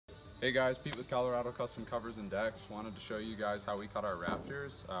Hey guys, Pete with Colorado Custom Covers and Decks. Wanted to show you guys how we cut our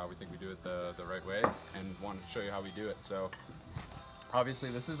rafters. We think we do it the right way and wanted to show you how we do it. So obviously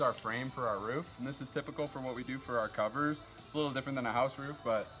this is our frame for our roof, and this is typical for what we do for our covers. It's a little different than a house roof,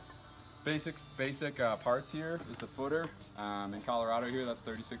 but basic parts here is the footer. In Colorado here, that's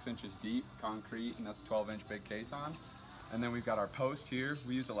 36 inches deep, concrete, and that's 12-inch big caisson. And then we've got our post here.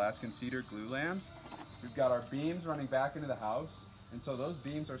 We use Alaskan cedar glue lambs. We've got our beams running back into the house. And so those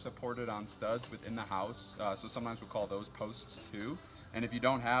beams are supported on studs within the house. So sometimes we'll call those posts too. And if you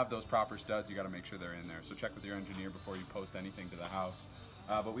don't have those proper studs, you gotta make sure they're in there. So check with your engineer before you post anything to the house.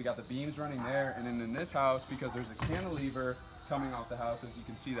 But we got the beams running there. And then in this house, because there's a cantilever coming off the house, as you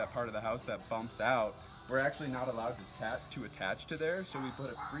can see that part of the house that bumps out, we're actually not allowed to attach to there. So we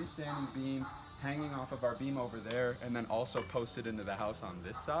put a freestanding beam hanging off of our beam over there, and then also posted into the house on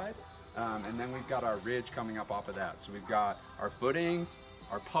this side. And then we've got our ridge coming up off of that. So we've got our footings,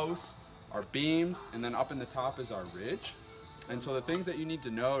 our posts, our beams, and then up in the top is our ridge. And so the things that you need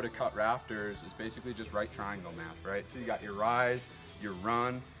to know to cut rafters is basically just right triangle math, right? So you got your rise, your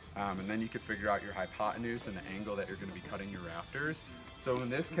run, and then you could figure out your hypotenuse and the angle that you're gonna be cutting your rafters. So in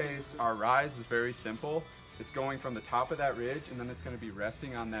this case, our rise is very simple. It's going from the top of that ridge, and then it's gonna be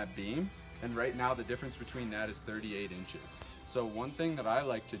resting on that beam. And right now the difference between that is 38 inches. So one thing that I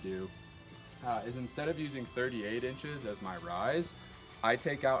like to do is instead of using 38 inches as my rise, I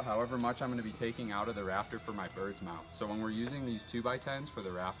take out however much I'm going to be taking out of the rafter for my bird's mouth. So when we're using these 2x10s for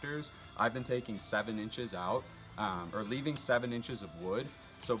the rafters, I've been taking 7 inches out, or leaving 7 inches of wood.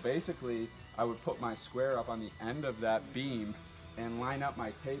 So basically, I would put my square up on the end of that beam and line up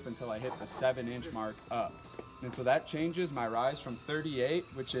my tape until I hit the 7-inch mark up. And so that changes my rise from 38,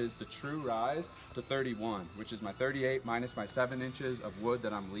 which is the true rise, to 31, which is my 38 minus my 7 inches of wood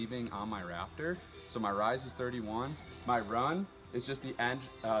that I'm leaving on my rafter. So my rise is 31. My run is just the end,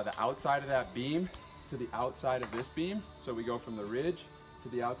 the outside of that beam to the outside of this beam. So we go from the ridge to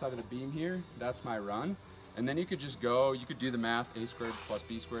the outside of the beam here. That's my run. And then you could just go, you could do the math, a squared plus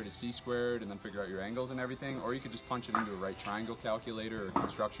b squared is c squared, and then figure out your angles and everything, or you could just punch it into a right triangle calculator or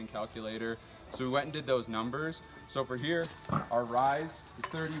construction calculator. So we went and did those numbers. So for here, our rise is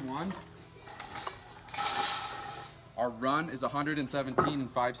 31. Our run is 117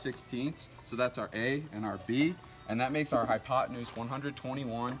 and 5/16, so that's our A and our B, and that makes our hypotenuse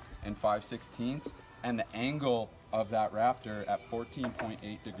 121 and 5/16, and the angle of that rafter at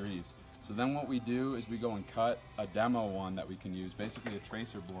 14.8 degrees. So then what we do is we go and cut a demo one that we can use, basically a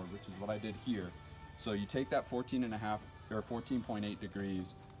tracer board, which is what I did here. So you take that 14.8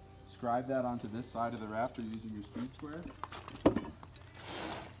 degrees, scribe that onto this side of the rafter using your speed square.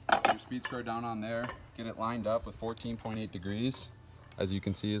 Put your speed square down on there, get it lined up with 14.8 degrees. As you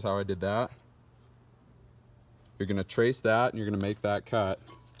can see is how I did that. You're gonna trace that and you're gonna make that cut.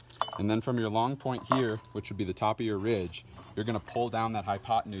 And then from your long point here, which would be the top of your ridge, you're gonna pull down that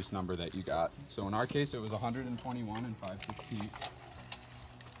hypotenuse number that you got. So in our case, it was 121 and 5/16.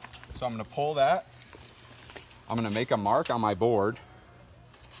 So I'm gonna pull that. I'm gonna make a mark on my board,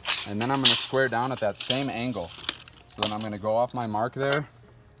 and then I'm gonna square down at that same angle. So then I'm gonna go off my mark there.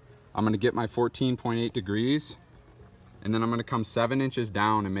 I'm gonna get my 14.8 degrees, and then I'm gonna come 7 inches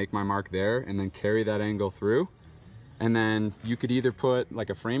down and make my mark there, and then carry that angle through. And then you could either put like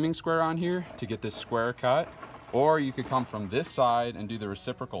a framing square on here to get this square cut, or you could come from this side and do the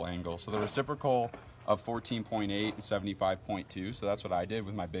reciprocal angle. So the reciprocal of 14.8 and 75.2. So that's what I did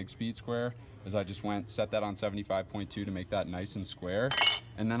with my big speed square, is I just set that on 75.2 to make that nice and square.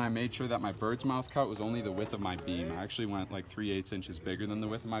 And then I made sure that my bird's mouth cut was only the width of my beam. I actually went like 3/8 inches bigger than the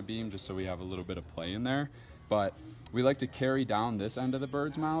width of my beam, just so we have a little bit of play in there. But we like to carry down this end of the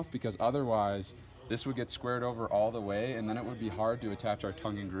bird's mouth, because otherwise this would get squared over all the way, and then it would be hard to attach our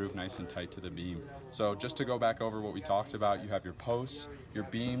tongue and groove nice and tight to the beam. So just to go back over what we talked about, you have your posts, your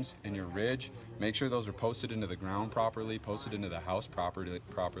beams, and your ridge. Make sure those are posted into the ground properly, posted into the house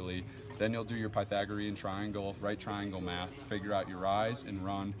properly. Then you'll do your Pythagorean triangle, right triangle math, figure out your rise and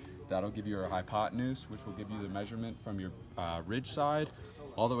run. That'll give you your hypotenuse, which will give you the measurement from your ridge side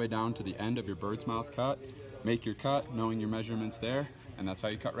all the way down to the end of your bird's mouth cut. Make your cut, knowing your measurements there, and that's how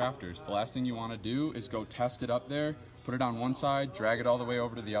you cut rafters. The last thing you want to do is go test it up there, put it on one side, drag it all the way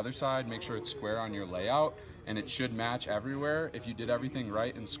over to the other side, make sure it's square on your layout, and it should match everywhere. If you did everything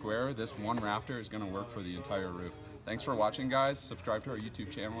right and square, this one rafter is going to work for the entire roof. Thanks for watching, guys. Subscribe to our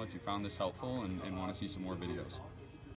YouTube channel if you found this helpful and want to see some more videos.